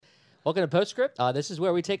Welcome to Postscript. This is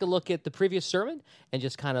where we take a look at the previous sermon and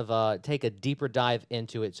just kind of take a deeper dive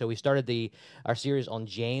into it. So we started our series on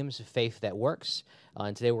James, Faith That Works,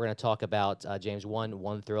 and today we're going to talk about James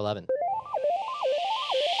 1 through 11.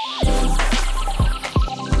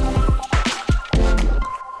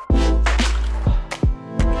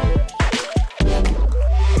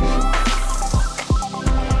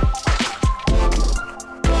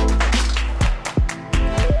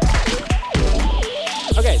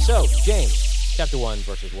 So, James, chapter 1,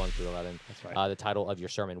 verses 1 through 11. That's right. The title of your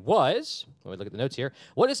sermon was, let me look at the notes here,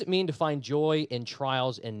 what does it mean to find joy in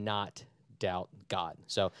trials and not doubt God?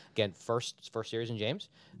 So, again, first series in James.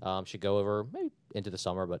 Should go over maybe into the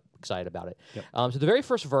summer, but excited about it. Yep. So the very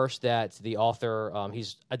first verse that the author,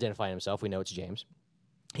 he's identifying himself, we know it's James.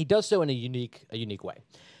 He does so in a unique way.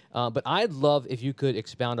 But I'd love if you could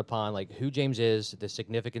expound upon like who James is, the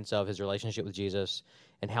significance of his relationship with Jesus,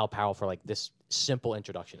 and how powerful like this simple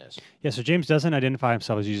introduction is. Yeah, so James doesn't identify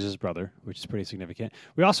himself as Jesus' brother, which is pretty significant.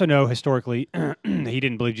 We also know historically he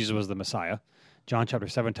didn't believe Jesus was the Messiah. John chapter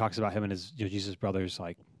 7 talks about him and his Jesus' brothers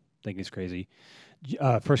like thinking he's crazy.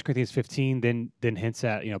 1 Corinthians 15 then hints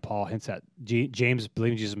at, Paul hints at James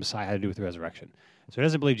believing Jesus' Messiah had to do with the resurrection. So he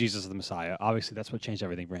doesn't believe Jesus is the Messiah. Obviously, that's what changed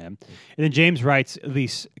everything for him. And then James writes, at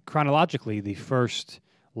least chronologically, the first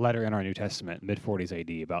letter in our New Testament, mid-40s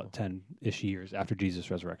AD, about 10-ish years after Jesus'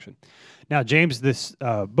 resurrection. Now, James, this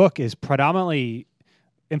book is predominantly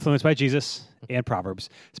influenced by Jesus and Proverbs,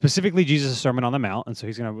 specifically Jesus' Sermon on the Mount. And so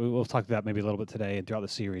we'll talk about that maybe a little bit today and throughout the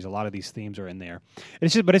series. A lot of these themes are in there.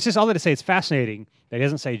 But it's just all that to say it's fascinating that he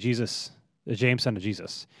doesn't say James, son of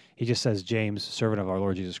Jesus. He just says James, servant of our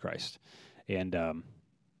Lord Jesus Christ. And I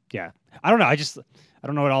don't know. I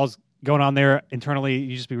don't know what all's going on there internally.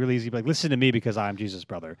 You just be really easy, like listen to me because I'm Jesus'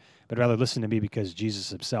 brother, but rather listen to me because Jesus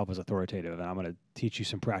himself is authoritative, and I'm going to teach you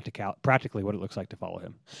some practically what it looks like to follow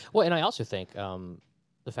him. Well, and I also think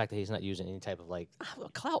the fact that he's not using any type of like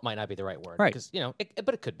clout might not be the right word, right? Because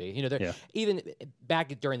but it could be. Even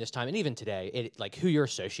back during this time, and even today, it like who you're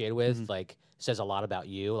associated with, like says a lot about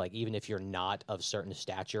you. Like even if you're not of certain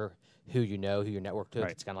stature. Who you know, who you're networked with,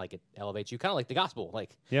 It's kind of like it elevates you, kind of like the gospel.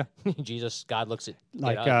 Like, Jesus, God looks at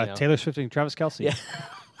like Taylor Swift and Travis Kelce. Yeah.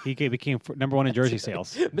 He became number one in jersey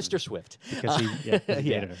sales. Mr. Swift. Because he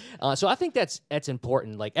dated her. So I think that's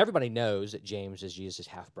important. Like everybody knows that James is Jesus'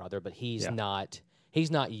 half brother, but he's not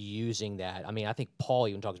using that. I mean, I think Paul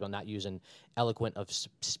even talks about not using eloquent of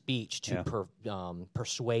speech to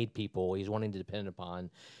persuade people. He's wanting to depend upon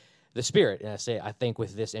the Spirit. And I think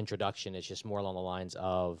with this introduction, it's just more along the lines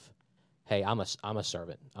of, hey, I'm a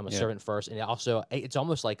servant. I'm a servant first, and also it's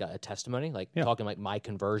almost like a testimony, like talking like my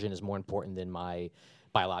conversion is more important than my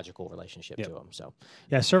biological relationship to him. So,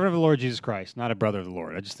 servant of the Lord Jesus Christ, not a brother of the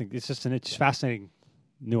Lord. I just think it's just it's fascinating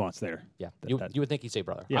nuance there. Yeah, you would think he'd say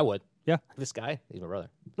brother. Yeah. I would. Yeah, this guy, he's my brother.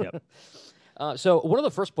 Yep. So one of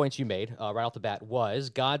the first points you made right off the bat was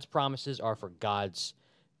God's promises are for God's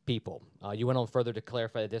people. You went on further to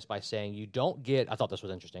clarify this by saying you don't get. I thought this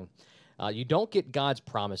was interesting. You don't get God's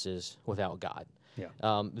promises without God.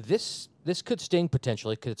 Yeah. This could sting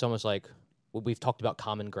potentially because it's almost like we've talked about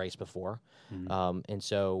common grace before, and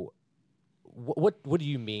so what do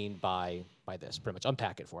you mean by this? Pretty much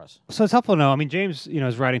unpack it for us. So it's helpful to know. I mean, James,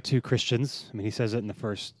 is writing to Christians. I mean, he says it in the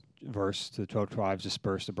first verse to the 12 tribes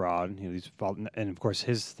dispersed abroad. And of course,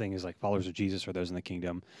 his thing is like followers of Jesus or those in the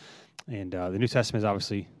kingdom. And the New Testament is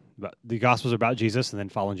obviously. But the Gospels are about Jesus and then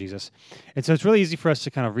following Jesus. And so it's really easy for us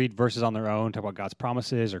to kind of read verses on their own, talk about God's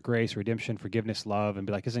promises or grace, redemption, forgiveness, love, and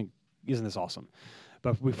be like, isn't this awesome?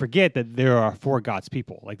 But we forget that there are for God's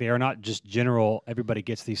people. Like they are not just general, everybody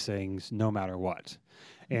gets these things no matter what.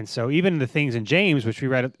 And so even the things in James, which we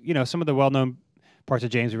read, some of the well-known parts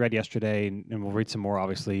of James we read yesterday, and we'll read some more,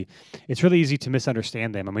 obviously, it's really easy to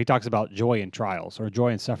misunderstand them. I mean, he talks about joy in trials or joy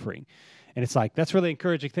in suffering. And it's like, that's really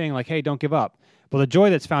encouraging thing, like, hey, don't give up. Well, the joy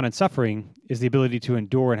that's found in suffering is the ability to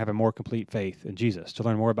endure and have a more complete faith in Jesus, to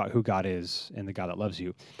learn more about who God is and the God that loves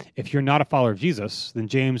you. If you're not a follower of Jesus, then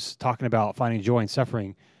James talking about finding joy in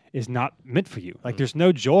suffering is not meant for you. Like there's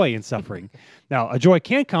no joy in suffering. Now, a joy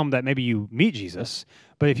can come that maybe you meet Jesus,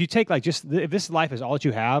 but if you take like if this life is all that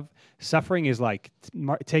you have, suffering is like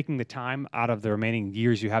taking the time out of the remaining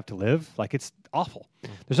years you have to live. Like it's awful.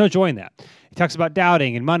 There's no joy in that. He talks about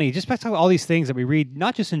doubting and money, just talking about all these things that we read,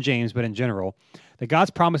 not just in James, but in general, that God's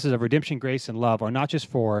promises of redemption, grace, and love are not just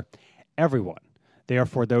for everyone. They are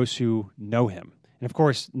for those who know him. And of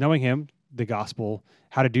course, knowing him, the gospel,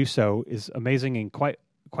 how to do so is amazing and quite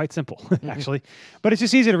simple, actually. But it's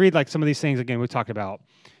just easy to read like some of these things. Again, we talked about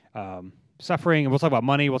suffering, and we'll talk about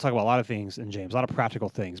money. We'll talk about a lot of things in James, a lot of practical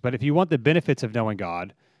things. But if you want the benefits of knowing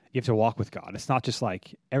God, You have to walk with God. It's not just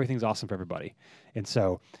like everything's awesome for everybody. And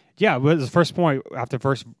so, yeah, the first point after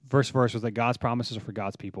first verse was that God's promises are for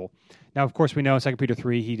God's people. Now, of course, we know in 2 Peter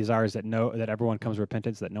 3, he desires that everyone comes to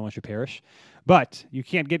repentance, that no one should perish. But you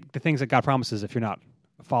can't get the things that God promises if you're not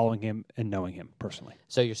following him and knowing him personally.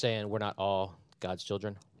 So you're saying we're not all God's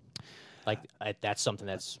children? Like, that's something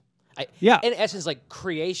that's... Yeah. In essence, like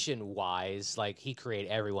creation-wise, like he created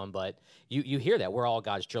everyone, but you hear that we're all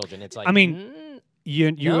God's children. It's like, I mean,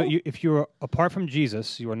 no? if you're apart from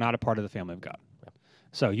Jesus, you are not a part of the family of God. Yeah.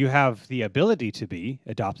 So you have the ability to be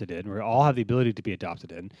adopted in. We all have the ability to be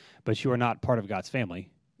adopted in, but you are not part of God's family.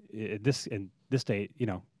 In this day,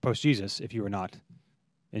 post Jesus, if you are not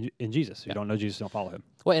in Jesus, if you don't know Jesus, don't follow him.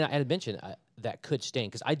 Well, and I had mentioned that could sting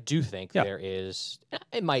because I do think there is.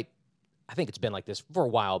 It might. I think it's been like this for a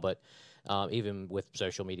while, but even with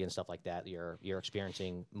social media and stuff like that, you're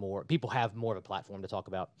experiencing more. People have more of a platform to talk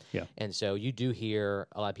about. Yeah. And so you do hear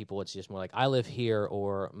a lot of people, it's just more like, I live here,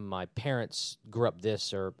 or my parents grew up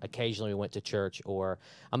this, or occasionally we went to church, or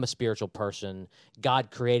I'm a spiritual person. God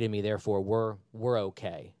created me, therefore we're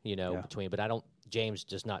okay, between. But James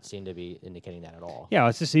does not seem to be indicating that at all. Yeah,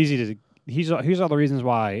 it's just easy to... Here's all the reasons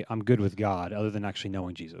why I'm good with God, other than actually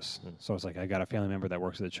knowing Jesus. So it's like I got a family member that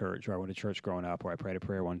works at the church, or I went to church growing up, or I prayed a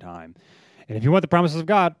prayer one time. And if you want the promises of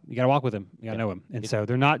God, you got to walk with him. You got to know him. And so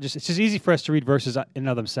they're not just... It's just easy for us to read verses in and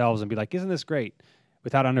of themselves and be like, isn't this great?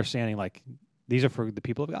 Without understanding, like, these are for the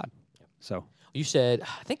people of God. So you said,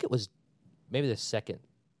 I think it was maybe the second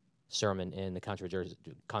sermon in the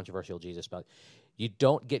controversial Jesus, but you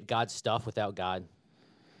don't get God's stuff without God.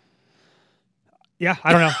 Yeah,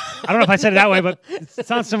 I don't know. I don't know if I said it that way, but it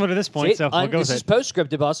sounds similar to this point, so we'll go with it. This is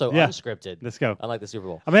post-scripted, but also unscripted. Let's go. Unlike the Super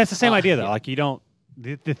Bowl. I mean, that's the same idea, though. Like, you don't...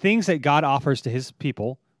 The things that God offers to his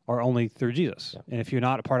people are only through Jesus. Yeah. And if you're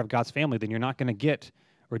not a part of God's family, then you're not going to get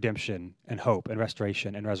redemption and hope and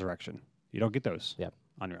restoration and resurrection. You don't get those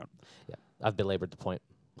on your own. Yeah, I've belabored the point.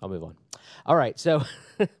 I'll move on. All right, so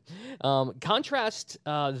contrast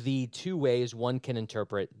the two ways one can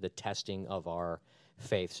interpret the testing of our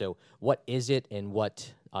faith. So what is it and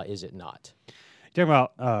what is it not? You're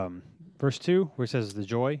talking about verse 2 where it says the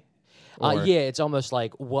joy? Yeah, it's almost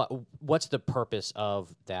like what's the purpose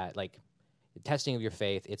of that? Like the testing of your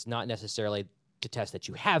faith, it's not necessarily to test that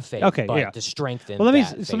you have faith, but to strengthen. Well,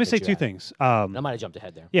 let me say two things. I might have jumped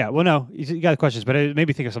ahead there. Yeah, well, no, you got the questions, but it made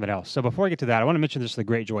me think of something else. So before I get to that, I want to mention just the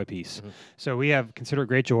great joy piece. Mm-hmm. So we have consider it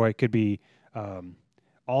great joy. It could be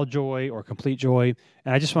all joy or complete joy.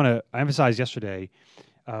 And I just want to emphasize yesterday,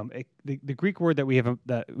 the Greek word that we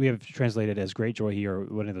have translated as great joy here, or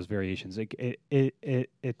one of those variations,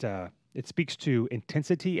 it speaks to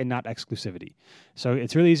intensity and not exclusivity. So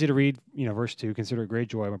it's really easy to read, verse 2, consider it great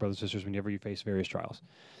joy, my brothers and sisters, whenever you face various trials,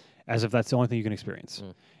 as if that's the only thing you can experience.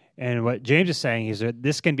 Mm. And what James is saying is that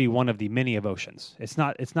this can be one of the many emotions. It's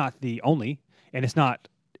not the only, and it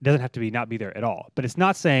doesn't have to not be there at all. But it's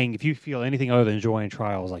not saying if you feel anything other than joy in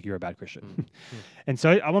trials, like you're a bad Christian. Mm. And so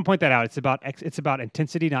I want to point that out. It's about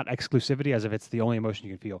intensity, not exclusivity, as if it's the only emotion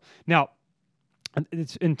you can feel. Now,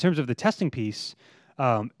 it's in terms of the testing piece,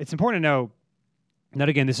 it's important to know that,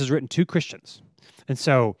 again, this is written to Christians. And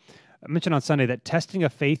so I mentioned on Sunday that testing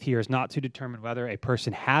of faith here is not to determine whether a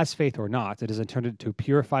person has faith or not. It is intended to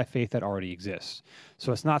purify faith that already exists.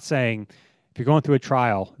 So it's not saying if you're going through a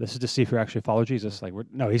trial, this is to see if you actually follow Jesus.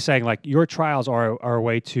 No, he's saying your trials are a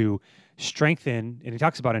way to strengthen, and he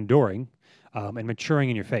talks about enduring and maturing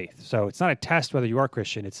in your faith. So it's not a test whether you are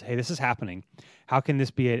Christian. It's, hey, this is happening. How can this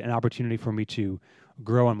be an opportunity for me to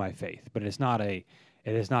grow in my faith? But it's not a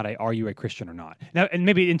are you a Christian or not? Now, and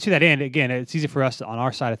maybe to that end, again, it's easy for us on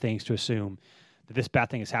our side of things to assume that this bad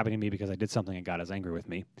thing is happening to me because I did something and God is angry with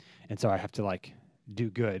me. And so I have to do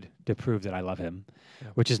good to prove that I love him,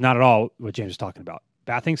 which is not at all what James is talking about.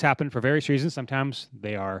 Bad things happen for various reasons. Sometimes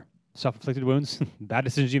they are self-inflicted wounds, bad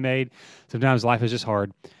decisions you made. Sometimes life is just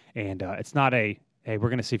hard. And it's not hey, we're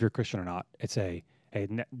going to see if you're a Christian or not. It's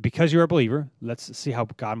because you're a believer, let's see how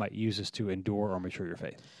God might use this to endure or mature your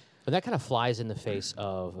faith. But that kind of flies in the face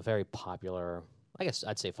of a very popular, I guess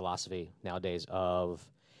I'd say, philosophy nowadays of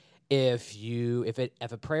if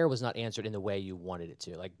a prayer was not answered in the way you wanted it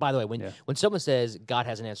to. Like, by the way, when someone says God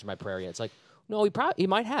hasn't answered my prayer yet, it's like, no, he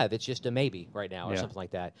might have. It's just a maybe right now or something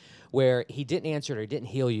like that, where he didn't answer it or he didn't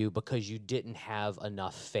heal you because you didn't have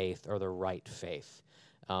enough faith or the right faith.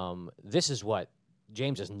 This is what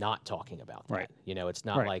James is not talking about. That. Right. It's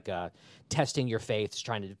not like testing your faith, it's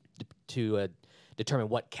trying to determine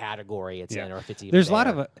what category it's in or if it's even There's a lot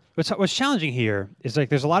of what's challenging here is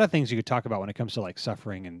there's a lot of things you could talk about when it comes to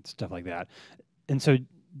suffering and stuff like that. And so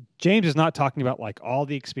James is not talking about like all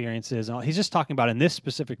the experiences. He's just talking about in this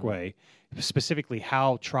specific way, specifically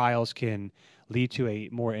how trials can lead to a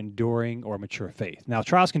more enduring or mature faith. Now,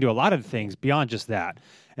 trials can do a lot of things beyond just that.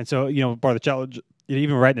 And so, part of the challenge,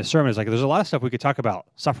 even writing the sermon, is like there's a lot of stuff we could talk about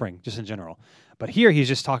suffering just in general. But here he's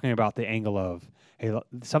just talking about the angle of, hey,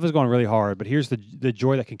 stuff is going really hard, but here's the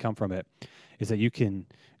joy that can come from it is that you can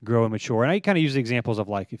grow and mature. And I kind of use examples of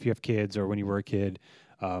like if you have kids or when you were a kid,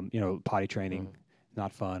 potty training.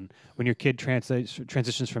 Not fun. When your kid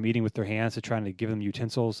transitions from eating with their hands to trying to give them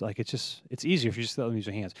utensils, like it's easier if you just let them use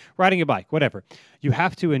their hands. Riding a bike, whatever. You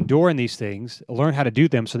have to endure in these things, learn how to do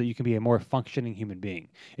them so that you can be a more functioning human being.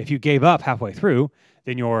 If you gave up halfway through,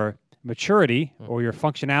 then your maturity or your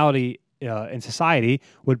functionality in society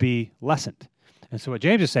would be lessened. And so what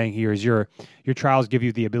James is saying here is your trials give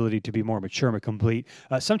you the ability to be more mature and complete.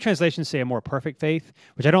 Some translations say a more perfect faith,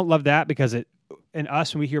 which I don't love that because in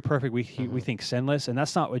us, when we hear perfect, we think sinless, and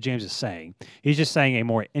that's not what James is saying. He's just saying a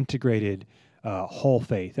more integrated whole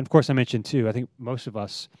faith. And of course, I mentioned too, I think most of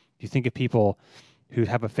us, if you think of people who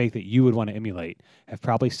have a faith that you would want to emulate, have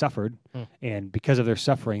probably suffered, and because of their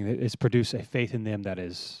suffering, it's produced a faith in them that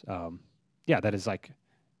is, that is like,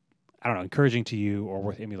 I don't know, encouraging to you or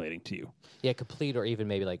worth emulating to you. Yeah, complete or even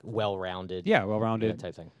maybe like well-rounded. Yeah, well-rounded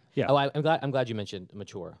type thing. Yeah. Oh, I'm glad you mentioned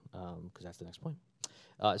mature because that's the next point.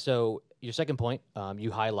 So your second point you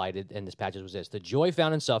highlighted in this passage was this: the joy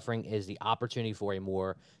found in suffering is the opportunity for a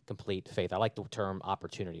more complete faith. I like the term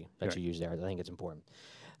opportunity that you use there. I think it's important.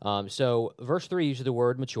 So verse 3 uses the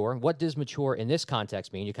word mature. What does mature in this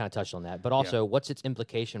context mean? You kind of touched on that. But also, what's its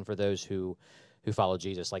implication for those who follow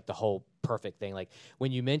Jesus, like the whole perfect thing? Like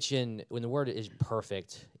when the word is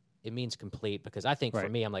perfect, it means complete, because I think for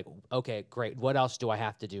me, I'm like, okay, great. What else do I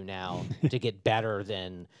have to do now to get better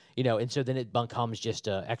than, and so then it becomes just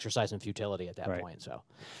exercise in futility at that point. So,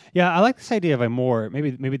 yeah, I like this idea of a more,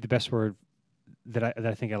 maybe the best word that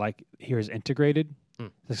I think I like here is integrated.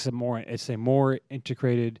 It's a more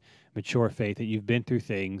integrated, mature faith that you've been through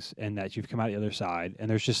things and that you've come out the other side. And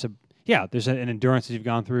there's just there's an endurance that you've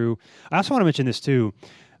gone through. I also want to mention this too.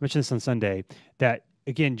 I mentioned this on Sunday that,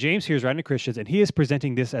 again, James here is writing to Christians, and he is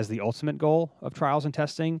presenting this as the ultimate goal of trials and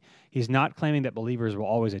testing. He's not claiming that believers will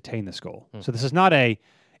always attain this goal. So this is not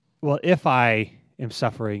if I am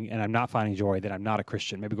suffering and I'm not finding joy, then I'm not a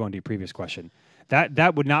Christian. Maybe going to your previous question.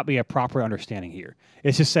 That would not be a proper understanding here.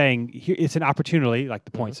 It's just saying it's an opportunity, like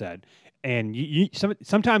the point said. And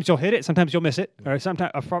sometimes you'll hit it, sometimes you'll miss it, or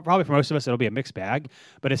sometimes probably for most of us it'll be a mixed bag.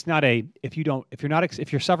 But it's not if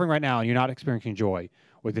you're suffering right now and you're not experiencing joy,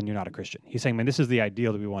 well, then you're not a Christian. He's saying, man, this is the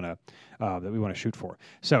ideal that we want to shoot for.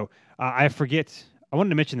 So I wanted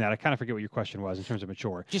to mention that. I kind of forget what your question was in terms of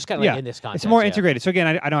mature. Just kind of like in this context. It's more integrated. So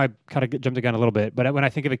again, I know I kind of jumped the gun a little bit, but when I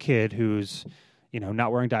think of a kid who's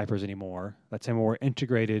not wearing diapers anymore, that's a more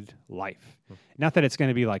integrated life. Not that it's going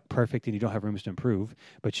to be like perfect and you don't have rooms to improve,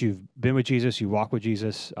 but you've been with Jesus, you walk with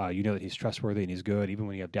Jesus, you know that he's trustworthy and he's good. Even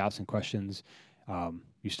when you have doubts and questions,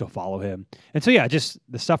 you still follow him. And so, just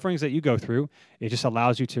the sufferings that you go through, it just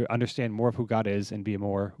allows you to understand more of who God is and be a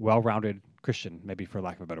more well-rounded Christian, maybe for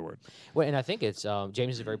lack of a better word. Well, and I think it's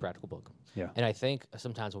James is a very practical book. Yeah. And I think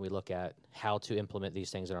sometimes when we look at how to implement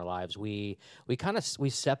these things in our lives, we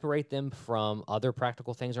separate them from other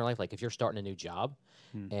practical things in our life. Like if you're starting a new job,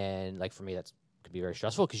 and like for me, that's could be very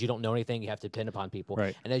stressful because you don't know anything. You have to depend upon people.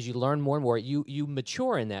 Right. And as you learn more and more, you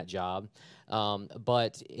mature in that job.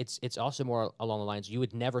 But it's also more along the lines, you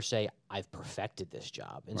would never say, I've perfected this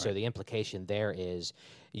job. And so the implication there is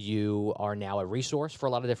you are now a resource for a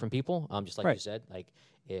lot of different people. Just like you said, like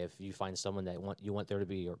if you find someone that you want there to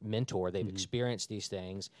be your mentor, they've experienced these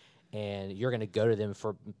things, and you're going to go to them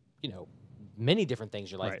for, many different things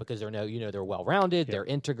in your life because they're well-rounded, they're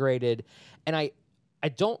integrated. And I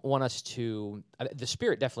don't want us to, the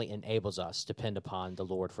Spirit definitely enables us to depend upon the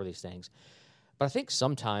Lord for these things. But I think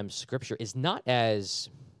sometimes Scripture is not as,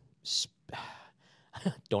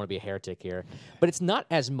 don't want to be a heretic here, but it's not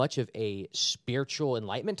as much of a spiritual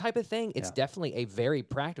enlightenment type of thing. It's definitely a very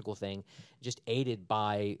practical thing, just aided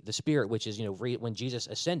by the Spirit, which is, when Jesus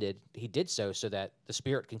ascended, he did so that the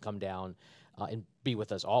Spirit can come down and be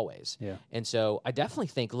with us always. Yeah. And so I definitely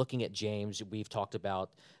think looking at James, we've talked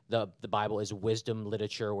about the Bible is wisdom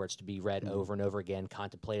literature where it's to be read over and over again,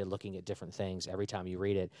 contemplated, looking at different things every time you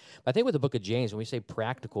read it. But I think with the book of James, when we say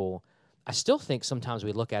practical, I still think sometimes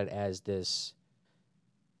we look at it as this,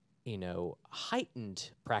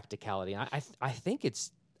 heightened practicality. And I think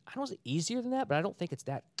it's, I don't know, easier than that, but I don't think it's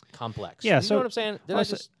that complex. Yeah. You know what I'm saying?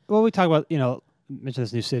 We talk about, mention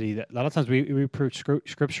this new city, that a lot of times we approach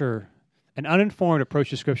Scripture. An uninformed approach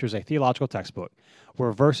to Scripture is a theological textbook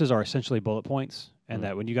where verses are essentially bullet points, and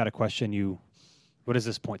that when you got a question, you What does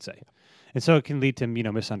this point say? And so it can lead to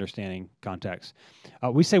misunderstanding context.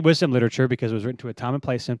 We say wisdom literature because it was written to a time and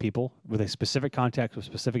place and people with a specific context with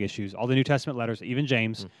specific issues. All the New Testament letters, even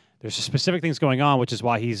James, there's specific things going on, which is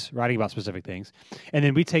why he's writing about specific things. And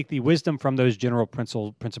then we take the wisdom from those general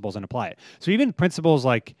principles and apply it. So even principles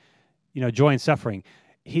like joy and suffering,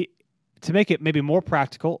 to make it maybe more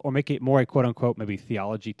practical or make it more a quote unquote maybe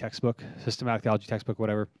theology textbook, systematic theology textbook,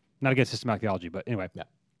 whatever. Not against systematic theology, but anyway. Yeah.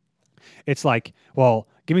 It's like, well,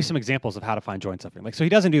 give me some examples of how to find joy and suffering. Like, so he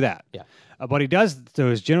doesn't do that. Yeah. What he does, though,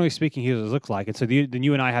 is generally speaking, here's what it looks like. And so then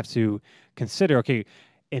you and I have to consider, okay,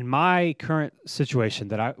 in my current situation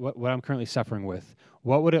that what I'm currently suffering with,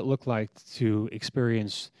 what would it look like to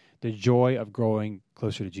experience the joy of growing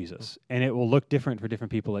closer to Jesus? And it will look different for different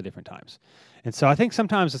people at different times. And so I think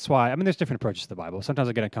sometimes that's why, there's different approaches to the Bible. Sometimes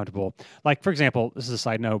I get uncomfortable. Like, for example, this is a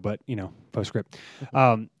side note, but, postscript.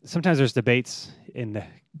 Sometimes there's debates in the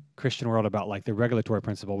Christian world about like the regulatory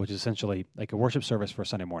principle, which is essentially like a worship service for a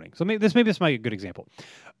Sunday morning. So maybe this might be a good example.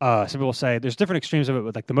 Some people will say there's different extremes of it,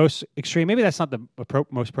 but like the most extreme, maybe that's not the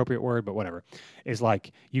most appropriate word, but whatever, is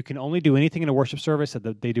like you can only do anything in a worship service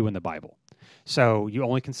that they do in the Bible. So you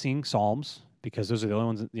only can sing psalms because those are the only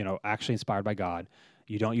ones, actually inspired by God.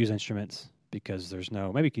 You don't use instruments because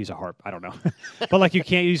maybe you can use a harp. I don't know. But like you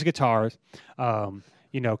can't use guitars.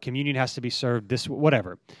 Communion has to be served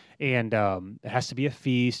whatever. And it has to be a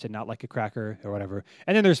feast and not like a cracker or whatever.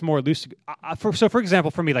 And then there's more loose. So for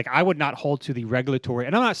example, for me, like I would not hold to the regulatory,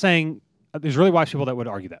 and I'm not saying there's really wise people that would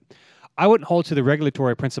argue that. I wouldn't hold to the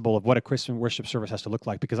regulatory principle of what a Christian worship service has to look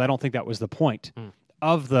like because I don't think that was the point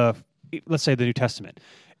of let's say the New Testament.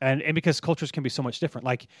 And because cultures can be so much different.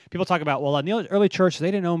 Like people talk about, well, in the early church,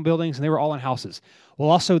 they didn't own buildings and they were all in houses. Well,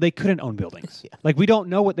 also they couldn't own buildings. Yeah. Like we don't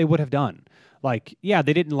know what they would have done. Like, yeah,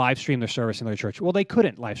 they didn't live stream their service in their church. Well, they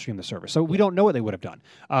couldn't live stream the service. So we don't know what they would have done.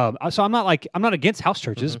 So I'm not against house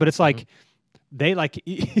churches, but it's like, they like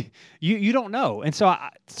you don't know, and so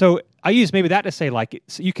I use maybe that to say like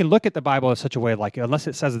so you can look at the Bible in such a way like unless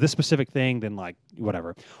it says this specific thing, then like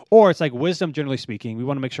whatever. Or it's like wisdom, generally speaking. We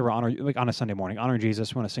want to make sure we're on a Sunday morning honoring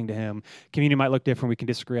Jesus. We want to sing to Him. Communion might look different. We can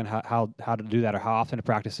disagree on how to do that or how often to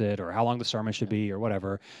practice it or how long the sermon should be or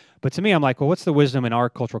whatever. But to me, I'm like, well, what's the wisdom in our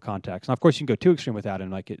cultural context? And of course, you can go too extreme with that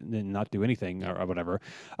and not do anything or whatever.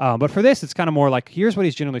 But for this, it's kind of more like here's what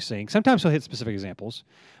he's generally saying. Sometimes he'll hit specific examples,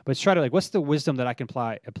 but it's try to like what's the wisdom that I can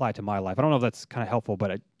apply to my life. I don't know if that's kind of helpful,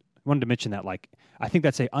 but I wanted to mention that like I think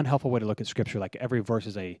that's an unhelpful way to look at Scripture. Like every verse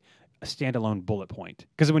is a standalone bullet point.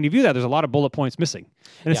 Because when you view that, there's a lot of bullet points missing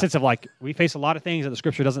in the sense of like we face a lot of things that the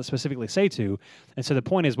Scripture doesn't specifically say to. And so the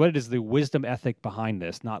point is, what is the wisdom ethic behind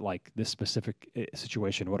this? Not like this specific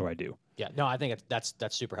situation. What do I do? Yeah, no, I think that's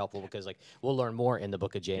super helpful because like we'll learn more in the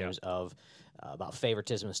book of James of about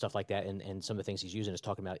favoritism and stuff like that, and some of the things he's using is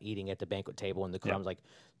talking about eating at the banquet table and the crumbs. Like,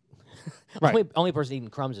 only person eating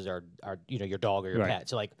crumbs is our your dog or your pet.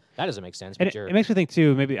 So like that doesn't make sense. But it makes me think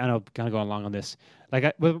too. Maybe I know, kind of going along on this.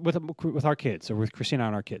 Like with our kids, or with Christina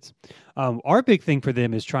and our kids, our big thing for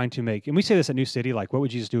them is trying to make. And we say this at New City. Like, what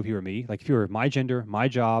would Jesus do if he were me? Like, if you were my gender, my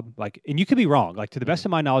job. Like, and you could be wrong. Like, to the best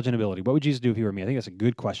of my knowledge and ability, what would Jesus do if he were me? I think that's a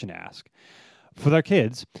good question to ask. For our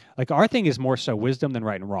kids, like our thing is more so wisdom than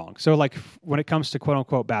right and wrong. So like when it comes to quote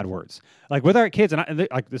unquote bad words, like with our kids,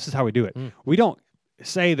 like this is how we do it. We don't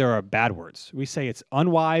say there are bad words. We say it's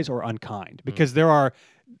unwise or unkind because there are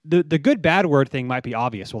the good bad word thing might be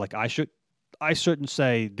obvious. Well, like I shouldn't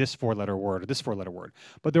say this 4-letter word or this 4-letter word.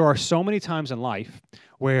 But there are so many times in life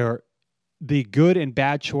where the good and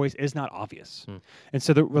bad choice is not obvious. And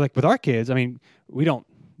so we're like with our kids, I mean, we don't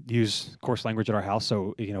use coarse language at our house,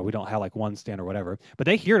 so we don't have like one stand or whatever, but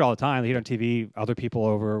they hear it all the time. They hear it on TV, other people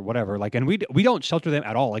over, whatever, like, and we don't shelter them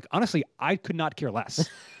at all. Like, honestly, I could not care less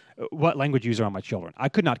what language user on my children. I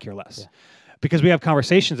could not care less because we have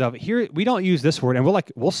conversations of here, we don't use this word, and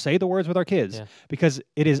we'll say the words with our kids because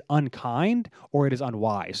it is unkind or it is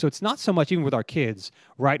unwise. So it's not so much even with our kids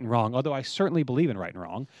right and wrong, although I certainly believe in right and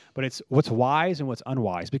wrong, but it's what's wise and what's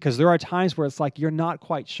unwise, because there are times where it's like you're not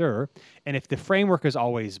quite sure, and if the framework is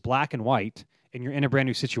always black and white and you're in a brand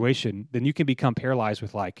new situation, then you can become paralyzed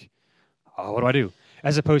with like, oh, what do I do?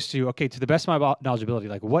 As opposed to, okay, to the best of my knowledge ability,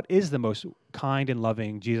 like what is the most kind and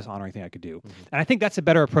loving, Jesus-honoring thing I could do? And I think that's a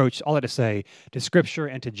better approach, all that to say, to Scripture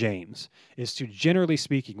and to James, is to generally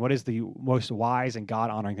speaking, what is the most wise and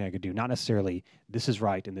God-honoring thing I could do? Not necessarily this is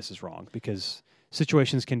right and this is wrong, because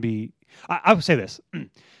situations can be, I would say this,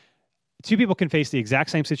 two people can face the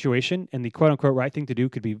exact same situation, and the quote-unquote right thing to do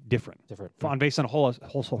could be different. Based on a whole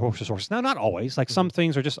host of sources. Now, not always. Like, some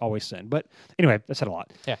things are just always sin. But anyway, I said a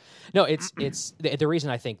lot. Yeah. No, it's the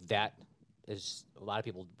reason I think that is a lot of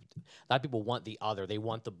people want the other. They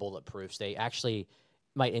want the bulletproofs. They actually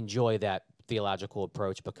might enjoy that theological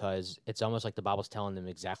approach because it's almost like the Bible's telling them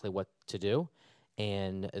exactly what to do,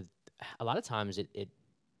 and a lot of times it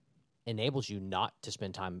enables you not to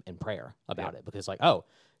spend time in prayer about it, because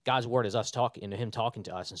God's word is us talking, and Him talking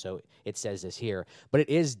to us, and so it says this here. But it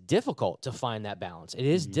is difficult to find that balance. It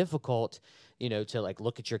is difficult, to like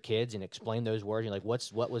look at your kids and explain those words. You're like,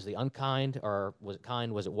 what was the unkind, or was it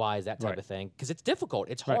kind? Was it wise? That type of thing, because it's difficult.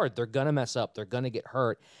 It's hard. They're gonna mess up. They're gonna get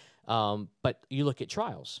hurt. But you look at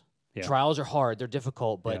trials. Yeah. Trials are hard. They're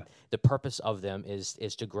difficult, but the purpose of them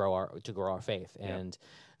is to grow our faith. And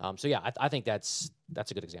I think that's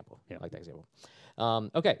a good example. Yeah. I like that example.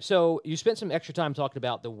 Okay, so you spent some extra time talking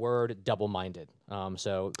about the word double-minded.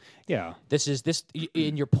 This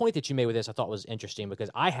in your point that you made with this, I thought was interesting, because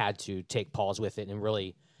I had to take pause with it and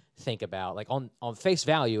really think about, like, on face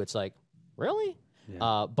value, it's like, really?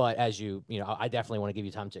 Yeah. But as I definitely want to give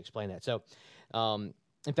you time to explain that. So,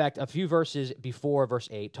 in fact, a few verses before verse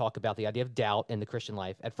 8 talk about the idea of doubt in the Christian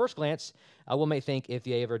life. At first glance, one may think if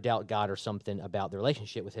they ever doubt God or something about their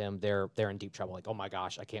relationship with Him, they're in deep trouble. Like, oh my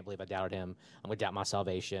gosh, I can't believe I doubted Him. I'm going to doubt my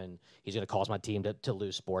salvation. He's going to cause my team to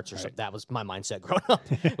lose sports or something. That was my mindset growing up,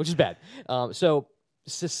 which is bad. So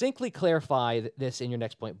succinctly clarify this in your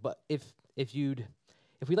next point. But if we'd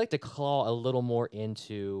like to claw a little more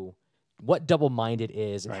into what double-minded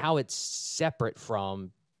is and how it's separate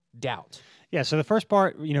from doubt. Yeah, so the first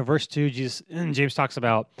part, verse 2, James talks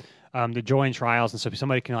about the joy in trials, and so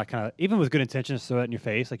somebody can kind of, even with good intentions, throw it in your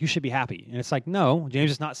face, like, you should be happy. And it's like, no,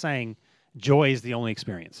 James is not saying joy is the only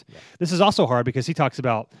experience. Yeah. This is also hard because he talks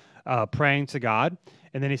about praying to God,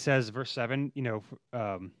 and then he says, verse 7,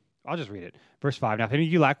 I'll just read it. Verse 5, now if any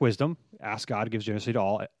of you lack wisdom, ask God, gives generously to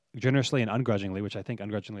all, generously and ungrudgingly, which I think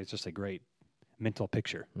ungrudgingly is just a great mental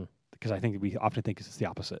picture, because I think we often think it's the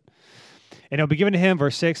opposite. And it'll be given to him,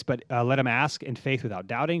 verse 6, but let him ask in faith without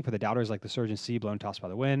doubting, for the doubter is like the surging sea blown, tossed by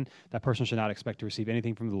the wind. That person should not expect to receive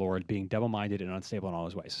anything from the Lord, being double-minded and unstable in all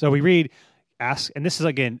his ways. So we read, ask, and this is,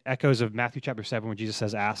 again, echoes of Matthew chapter 7, where Jesus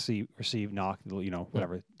says, ask, see, receive, knock,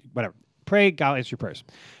 whatever. Pray, God will answer your prayers,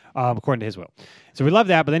 according to His will. So we love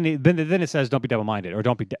that, but then it says, don't be double-minded, or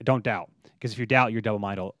don't doubt. Because if you doubt, you're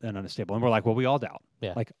double-minded and unstable. And we're like, well, we all doubt.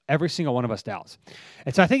 Yeah. Like, every single one of us doubts.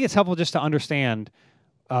 And so I think it's helpful just to understand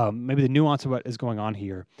maybe the nuance of what is going on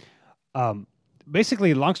here.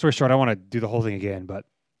 Basically, long story short, I want to do the whole thing again, but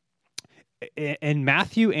in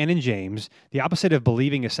Matthew and in James, the opposite of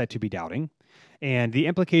believing is said to be doubting. And the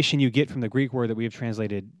implication you get from the Greek word that we have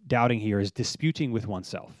translated doubting here is disputing with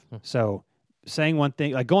oneself. So saying one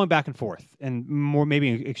thing, like going back and forth, and more maybe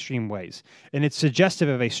in extreme ways. And it's suggestive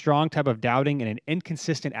of a strong type of doubting and an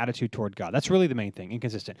inconsistent attitude toward God. That's really the main thing,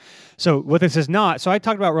 inconsistent. So what this is not, so I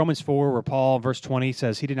talked about Romans 4, where Paul, verse 20,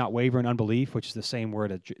 says he did not waver in unbelief, which is the same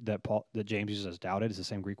word that James uses as doubted, is the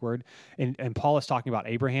same Greek word. And Paul is talking about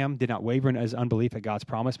Abraham, did not waver in his unbelief at God's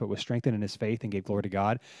promise, but was strengthened in his faith and gave glory to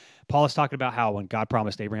God. Paul is talking about how when God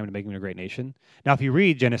promised Abraham to make him a great nation. Now, if you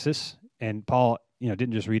read Genesis, and Paul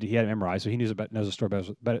didn't just read it; he had it memorized, so he knows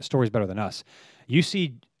the stories better than us. You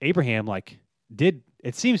see, Abraham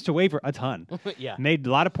it seems to waver a ton. Yeah, made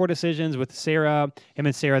a lot of poor decisions with Sarah. Him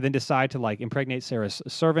and Sarah then decide to impregnate Sarah's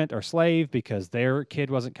servant or slave because their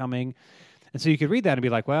kid wasn't coming, and so you could read that and be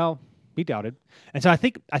like, well, he doubted. And so I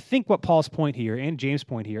think what Paul's point here and James'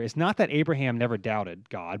 point here is not that Abraham never doubted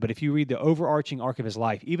God, but if you read the overarching arc of his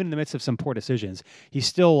life, even in the midst of some poor decisions, he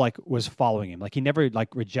still was following him. He never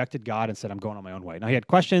rejected God and said, I'm going on my own way. Now he had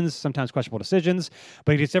questions, sometimes questionable decisions,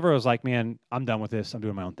 but he just never was like, man, I'm done with this. I'm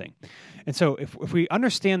doing my own thing. And so if we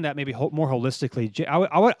understand that maybe more holistically,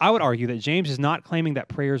 I would argue that James is not claiming that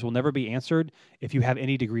prayers will never be answered if you have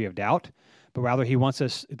any degree of doubt, but rather he wants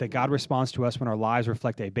us, that God responds to us when our lives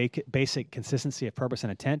reflect a basic consistency of purpose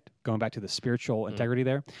and intent, going back to the spiritual integrity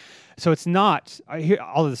there. So it's not,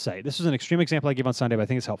 all of this say, this is an extreme example I give on Sunday, but I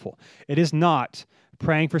think it's helpful. It is not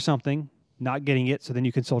praying for something, not getting it, so then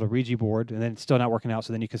you consult a Ouija board, and then it's still not working out,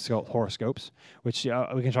 so then you consult horoscopes, which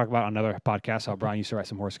we can talk about on another podcast, how Bryan used to write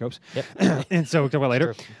some horoscopes. Yep. And so we'll talk about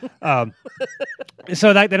later.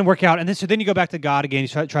 So that didn't work out. And then you go back to God again, you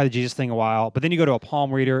try the Jesus thing a while, but then you go to a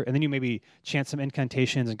palm reader, and then you maybe chant some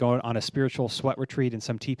incantations and go on a spiritual sweat retreat in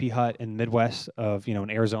some teepee hut in the Midwest of, in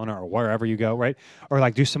Arizona or wherever you go, right? Or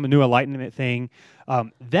do some new enlightenment thing.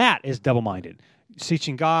 That is double-minded.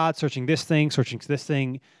 Searching God, searching this thing, searching this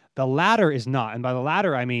thing. The latter is not. And by the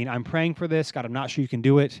latter, I mean, I'm praying for this. God, I'm not sure you can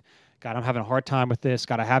do it. God, I'm having a hard time with this.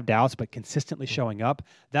 God, I have doubts, but consistently showing up.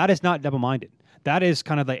 That is not double-minded. That is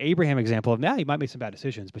kind of the Abraham example of, you might make some bad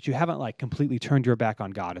decisions, but you haven't completely turned your back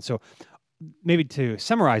on God. And so maybe to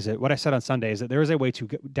summarize it, what I said on Sunday is that there is a way to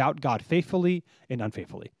doubt God faithfully and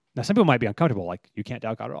unfaithfully. Now, some people might be uncomfortable, like you can't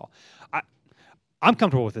doubt God at all. I'm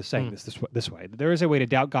comfortable with saying this way. There is a way to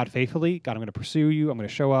doubt God faithfully. God, I'm going to pursue you. I'm going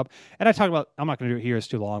to show up. And I talk about, I'm not going to do it here. It's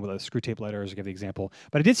too long with the screw tape letters to give the example.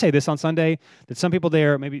 But I did say this on Sunday, that some people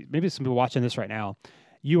there, maybe some people watching this right now,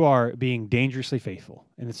 you are being dangerously faithful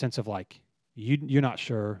in the sense of like, you're not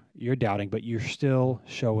sure, you're doubting, but you're still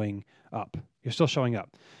showing up. You're still showing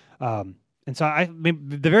up. And so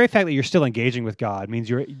the very fact that you're still engaging with God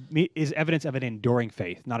is evidence of an enduring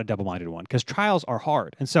faith, not a double-minded one, because trials are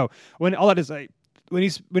hard. And so when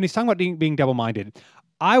he's talking about being double-minded,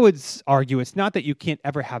 I would argue it's not that you can't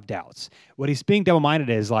ever have doubts. What he's being double-minded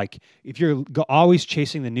is like, if you're always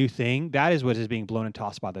chasing the new thing, that is what is being blown and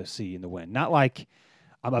tossed by the sea and the wind. Not like,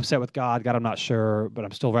 I'm upset with God, I'm not sure, but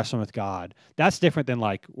I'm still wrestling with God. That's different than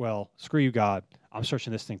like, well, screw you, God. I'm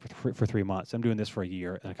searching this thing for 3 months. I'm doing this for a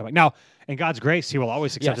year. And I come back. Now, in God's grace, he will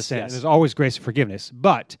always accept the sin. Yes. And there's always grace and forgiveness.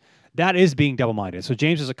 But that is being double-minded. So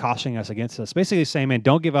James is cautioning us against this. Basically saying, man,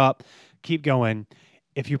 don't give up. Keep going.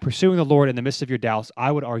 If you're pursuing the Lord in the midst of your doubts,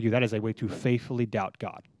 I would argue that is a way to faithfully doubt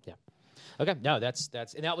God. Yeah. Okay. No, that's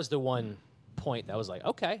and that was the one point that was like,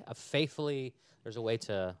 okay, there's a way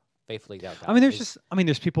to faithfully doubt God. I mean,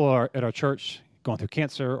 there's people at our church going through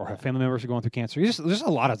cancer or have family members who are going through cancer. There's a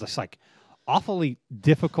lot of this like awfully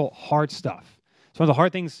difficult, hard stuff. So one of the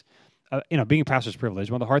hard things, being a pastor's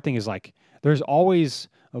privilege, one of the hard things is like there's always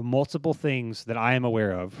multiple things that I am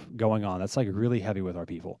aware of going on that's like really heavy with our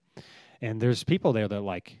people. And there's people there that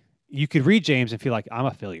like, you could read James and feel like I'm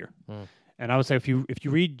a failure. And I would say if you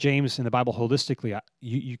read James in the Bible holistically,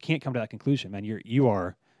 you can't come to that conclusion, man. You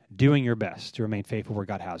are doing your best to remain faithful where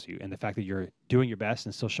God has you. And the fact that you're doing your best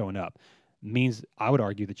and still showing up means, I would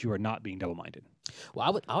argue, that you are not being double-minded.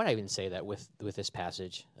 Well, I would even say that with this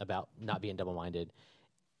passage about not being double-minded,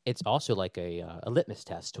 it's also like a litmus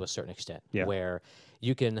test to a certain extent, where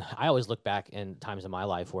I always look back in times in my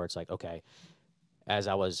life where it's like, okay, as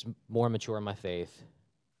I was more mature in my faith,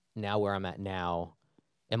 now where I'm at now,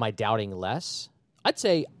 am I doubting less? I'd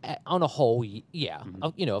say on a whole, yeah,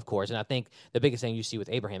 of course. And I think the biggest thing you see with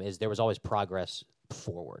Abraham is there was always progress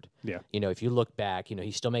forward. Yeah. If you look back,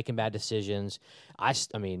 he's still making bad decisions. I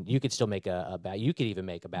mean, you could still make you could even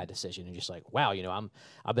make a bad decision and just like, wow,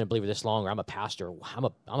 I've been a believer this long, or I'm a pastor. I'm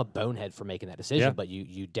a bonehead for making that decision, but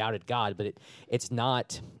you doubted God. But it's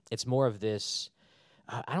not, it's more of this,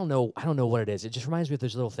 I don't know what it is. It just reminds me of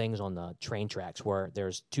those little things on the train tracks where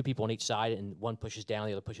there's two people on each side and one pushes down,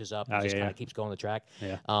 the other pushes up, and it just kind of keeps going on the track.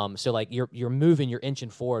 Yeah. So like you're moving, you're inching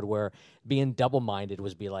forward, where being double-minded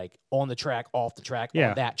was be like on the track, off the track,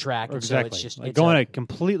 on that track. Exactly. So it's just like going a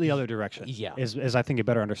completely other direction. Yeah. Is I think a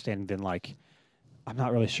better understanding than like, I'm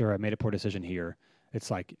not really sure I made a poor decision here.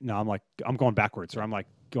 It's like, no, I'm going backwards, or I'm like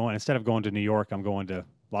instead of going to New York, I'm going to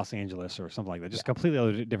Los Angeles or something like that. Just completely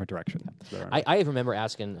other different direction. I remember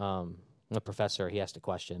asking a professor, he asked a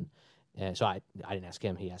question, and so I didn't ask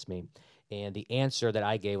him, he asked me. And the answer that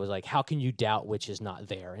I gave was like, how can you doubt which is not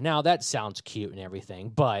there? And now that sounds cute and everything,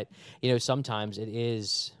 but sometimes it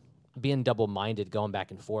is being double-minded, going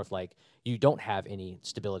back and forth, like you don't have any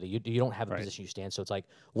stability. You don't have a position you stand. So it's like,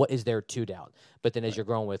 what is there to doubt? But then as you're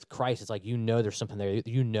growing with Christ, it's like, there's something there.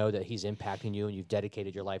 That he's impacting you and you've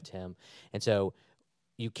dedicated your life to him. And so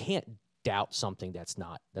you can't doubt something that's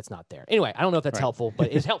not there. Anyway, I don't know if that's helpful,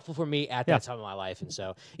 but it's helpful for me at that time of my life. And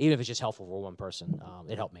so even if it's just helpful for one person,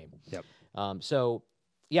 it helped me. Yep. So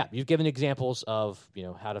yeah, you've given examples of,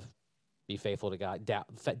 how to be faithful to God,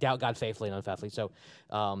 doubt God faithfully and unfaithfully. So,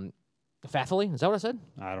 faithfully, is that what I said?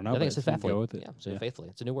 I don't know. I think it says faithfully. Go with it. Yeah, so faithfully.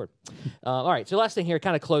 It's a new word. All right. So last thing here,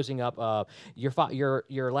 kind of closing up,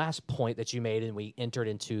 your last point that you made, and we entered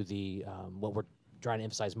into the what we're trying to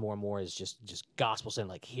emphasize more and more is just gospel sin.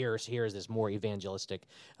 Like here's this more evangelistic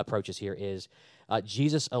approaches here is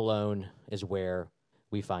Jesus alone is where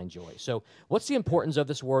we find joy. So what's the importance of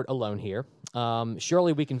this word alone here?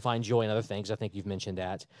 Surely we can find joy in other things. I think you've mentioned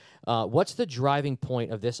that. What's the driving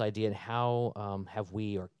point of this idea, and how have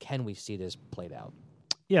we or can we see this played out?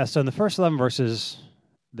 Yeah, so in the first 11 verses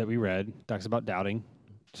that we read, talks about doubting.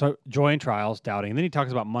 So joy in trials, doubting. And then he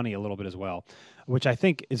talks about money a little bit as well, which I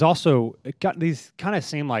think is also, it got these kind of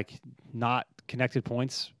seem like not connected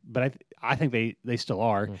points, but I think they still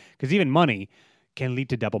are, because even money can lead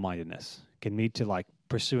to double-mindedness, can lead to like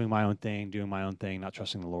pursuing my own thing, doing my own thing, not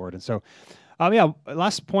trusting the Lord. And so,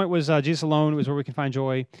 last point was Jesus alone is where we can find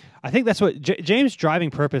joy. I think that's what James' driving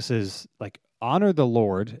purpose is, like honor the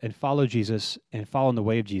Lord and follow Jesus and follow in the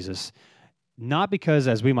way of Jesus. Not because,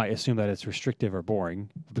 as we might assume, that it's restrictive or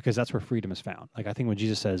boring, because that's where freedom is found. Like I think when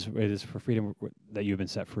Jesus says it is for freedom that you have been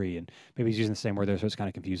set free, and maybe he's using the same word there, so it's kind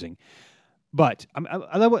of confusing. But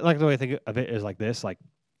I love like the way I think of it is like this: like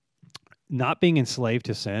not being enslaved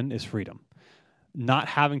to sin is freedom. Not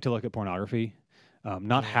having to look at pornography,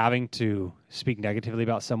 not having to speak negatively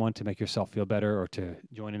about someone to make yourself feel better or to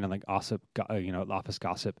join in on like gossip, office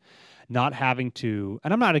gossip. Not having to,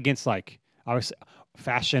 and I'm not against like obviously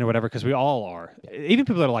fashion or whatever, because we all are. Even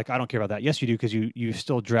people that are like, I don't care about that. Yes, you do, because you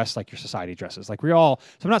still dress like your society dresses. Like we all.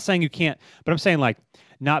 So I'm not saying you can't, but I'm saying like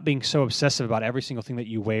not being so obsessive about every single thing that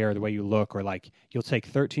you wear, the way you look, or like you'll take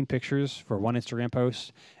 13 pictures for one Instagram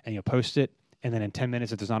post and you'll post it, and then in 10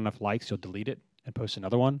 minutes, if there's not enough likes, you'll delete it and post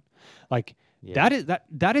another one. Like that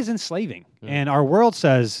is enslaving. And our world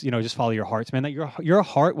says, just follow your hearts, man. That your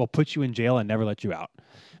heart will put you in jail and never let you out,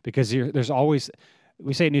 because there's always,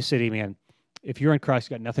 we say at New City, man, if you're in Christ,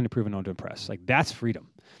 you got nothing to prove and no one to impress. Like that's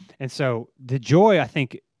freedom. And so the joy, I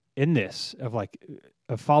think, in this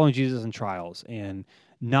of following Jesus in trials and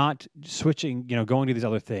not switching, going to these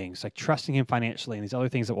other things, like trusting him financially and these other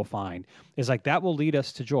things that we'll find, is like that will lead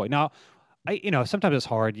us to joy. Now, sometimes it's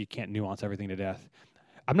hard. You can't nuance everything to death.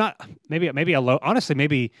 I'm not, maybe alone. Honestly,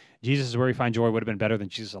 maybe Jesus is where we find joy would have been better than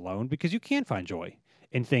Jesus alone, because you can find joy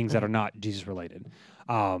in things that are not Jesus related.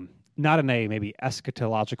 Not in a maybe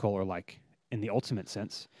eschatological or like in the ultimate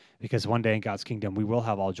sense, because one day in God's kingdom, we will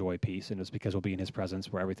have all joy, peace, and it's because we'll be in his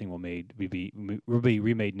presence where everything will be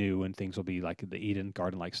remade new, and things will be like the Eden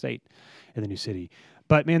garden-like state in the new city.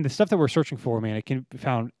 But man, the stuff that we're searching for, man, it can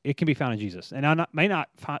be found in Jesus, and may not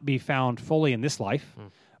be found fully in this life,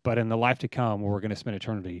 but in the life to come, where we're going to spend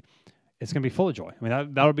eternity, it's going to be full of joy. I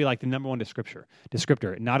mean, that would be like the number one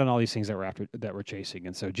descriptor, not in all these things that we're chasing.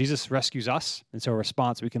 And so Jesus rescues us, and so in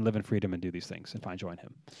response, we can live in freedom and do these things and find joy in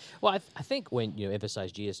him. Well, I think when you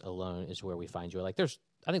emphasize Jesus alone is where we find joy. Like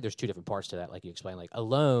I think there's two different parts to that, like you explained. Like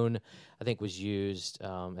alone, I think was used,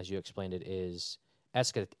 as you explained it, is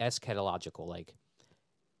eschatological, like,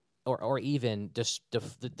 or even just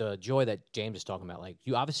the joy that James is talking about. Like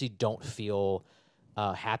you obviously don't feel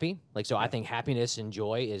happy. Like, so I think happiness and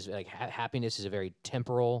joy is like happiness is a very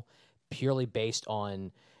temporal, purely based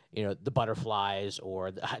on, the butterflies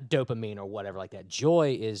or the dopamine or whatever like that.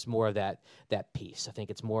 Joy is more of that peace. I think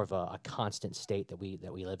it's more of a constant state that we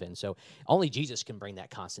live in. So only Jesus can bring that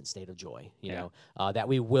constant state of joy, that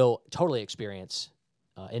we will totally experience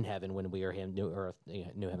in heaven when we are in new earth,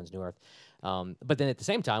 new heavens, new earth. But then at the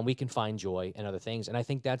same time, we can find joy in other things. And I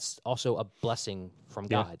think that's also a blessing from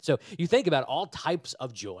God. So you think about all types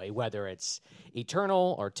of joy, whether it's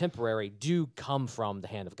eternal or temporary, do come from the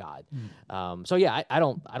hand of God. So yeah, I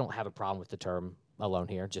don't have a problem with the term alone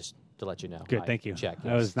here, just to let you know. Good, thank you. Check.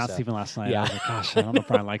 I was not sleeping last night. Yeah. I was like, gosh, I don't know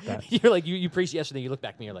if I like that. You're like, you preached yesterday, you look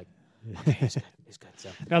back at me, you're like, okay, he's good. So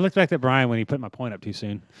I looked back at Bryan when he put my point up too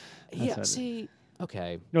soon.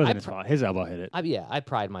 Okay. It wasn't his fault. His elbow hit it. I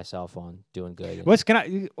pride myself on doing good.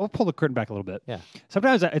 We'll pull the curtain back a little bit. Yeah.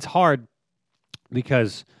 Sometimes it's hard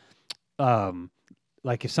because,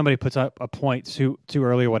 like if somebody puts up a point too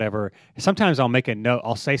early or whatever, sometimes I'll make a note.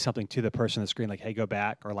 I'll say something to the person on the screen, like, hey, go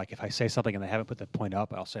back. Or like if I say something and they haven't put the point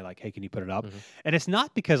up, I'll say like, hey, can you put it up? And it's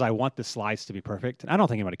not because I want the slides to be perfect. And I don't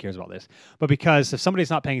think anybody cares about this. But because if somebody's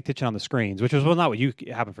not paying attention on the screens, which was not what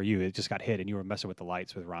happened for you. It just got hit and you were messing with the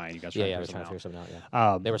lights with Ryan. You guys were trying to figure something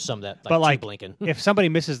out. There were some that blinking. If somebody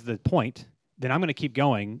misses the point, then I'm going to keep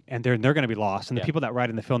going, and they're going to be lost. And the people that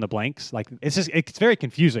write in the fill in the blanks, like it's very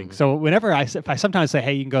confusing. So whenever if I sometimes say,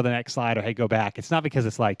 hey, you can go to the next slide, or hey, go back, it's not because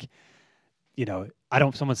it's like, I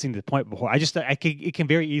don't. Someone's seen the point before. It can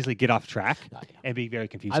very easily get off track and be very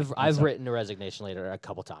confusing. I've written a resignation letter a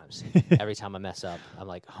couple times. Every time I mess up, I'm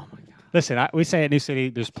like, oh my god. Listen, we say at New City,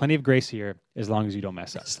 there's plenty of grace here as long as you don't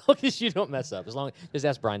mess up. As long as you don't mess up. Just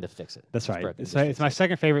ask Bryan to fix it. That's right. It's my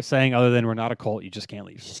second favorite saying, other than we're not a cult. You just can't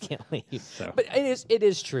leave. You just can't leave. So. But it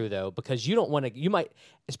is true though, because you don't want to. You might,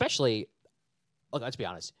 especially. Look, let's be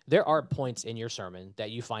honest. There are points in your sermon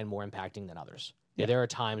that you find more impacting than others. Yeah. There are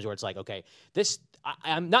times where it's like, okay,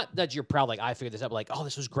 I'm not that you're proud, like I figured this out, but like, oh,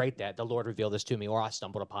 this was great that the Lord revealed this to me, or I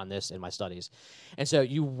stumbled upon this in my studies. And so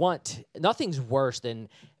nothing's worse than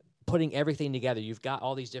putting everything together. You've got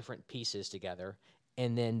all these different pieces together,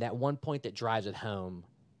 and then that one point that drives it home,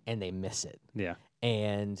 and they miss it. Yeah.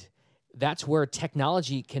 And that's where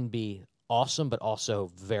technology can be awesome, but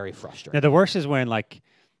also very frustrating. Now, the worst is when, like,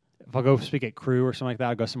 if I'll go speak at Crew or something like that,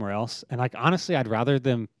 I'll go somewhere else. And, like, honestly, I'd rather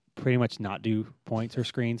them pretty much not do points or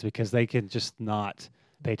screens, because they can just not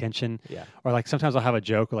pay attention. Yeah. Or, like, sometimes I'll have a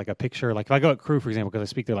joke or, like, a picture. Like, if I go at Crew, for example, because I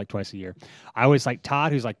speak there, like, twice a year, I always, like,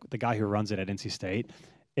 Todd, who's, like, the guy who runs it at NC State,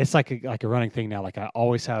 it's like a running thing now. Like, I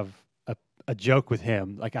always have a joke with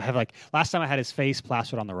him. Like, I have, like, last time I had his face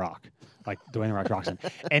plastered on the rock, like Dwayne The Rock Johnson.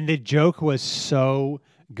 And the joke was so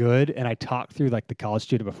good, and I talked through, like, the college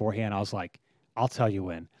student beforehand. I was like, I'll tell you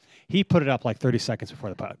when. He put it up like 30 seconds before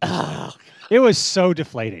the podcast. It was so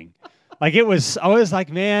deflating. Like I was like,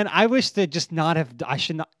 man, I wish to just not have, I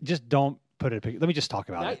should not, just don't put it. Let me just talk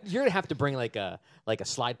about it. You're going to have to bring like a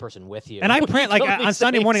slide person with you. And I print, like on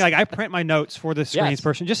Sunday morning, like I print my notes for the screens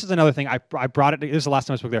person. Just as another thing, I brought it, this is the last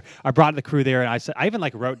time I spoke there. I brought the crew there and I said, I even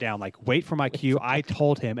like wrote down, like, wait for my cue. I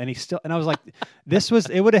told him and I was like,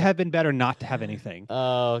 it would have been better not to have anything.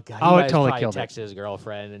 Oh, God. I would totally killed text his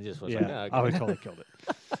girlfriend and just was like, oh, okay. I would totally killed it.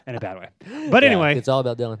 In a bad way. But anyway. It's all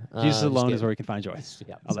about Dylan. Jesus alone is where we can find joy.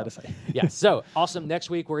 I'll let it say. Yeah. So awesome. Next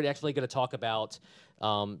week, we're actually going to talk about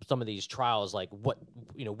some of these trials, like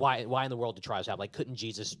why in the world do trials have? Like,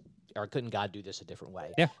 couldn't God do this a different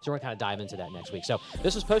way? Yeah. So we're going to kind of dive into that next week. So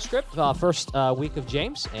this is Postscript, first week of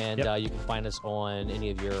James, and you can find us on any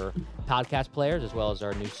of your podcast players as well as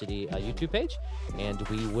our New City YouTube page. And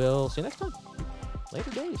we will see you next time. Later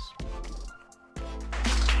days.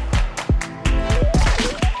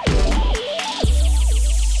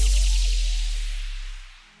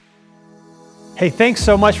 Hey, thanks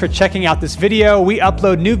so much for checking out this video. We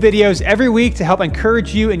upload new videos every week to help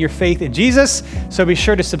encourage you in your faith in Jesus. So be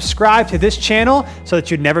sure to subscribe to this channel so that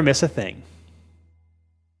you never miss a thing.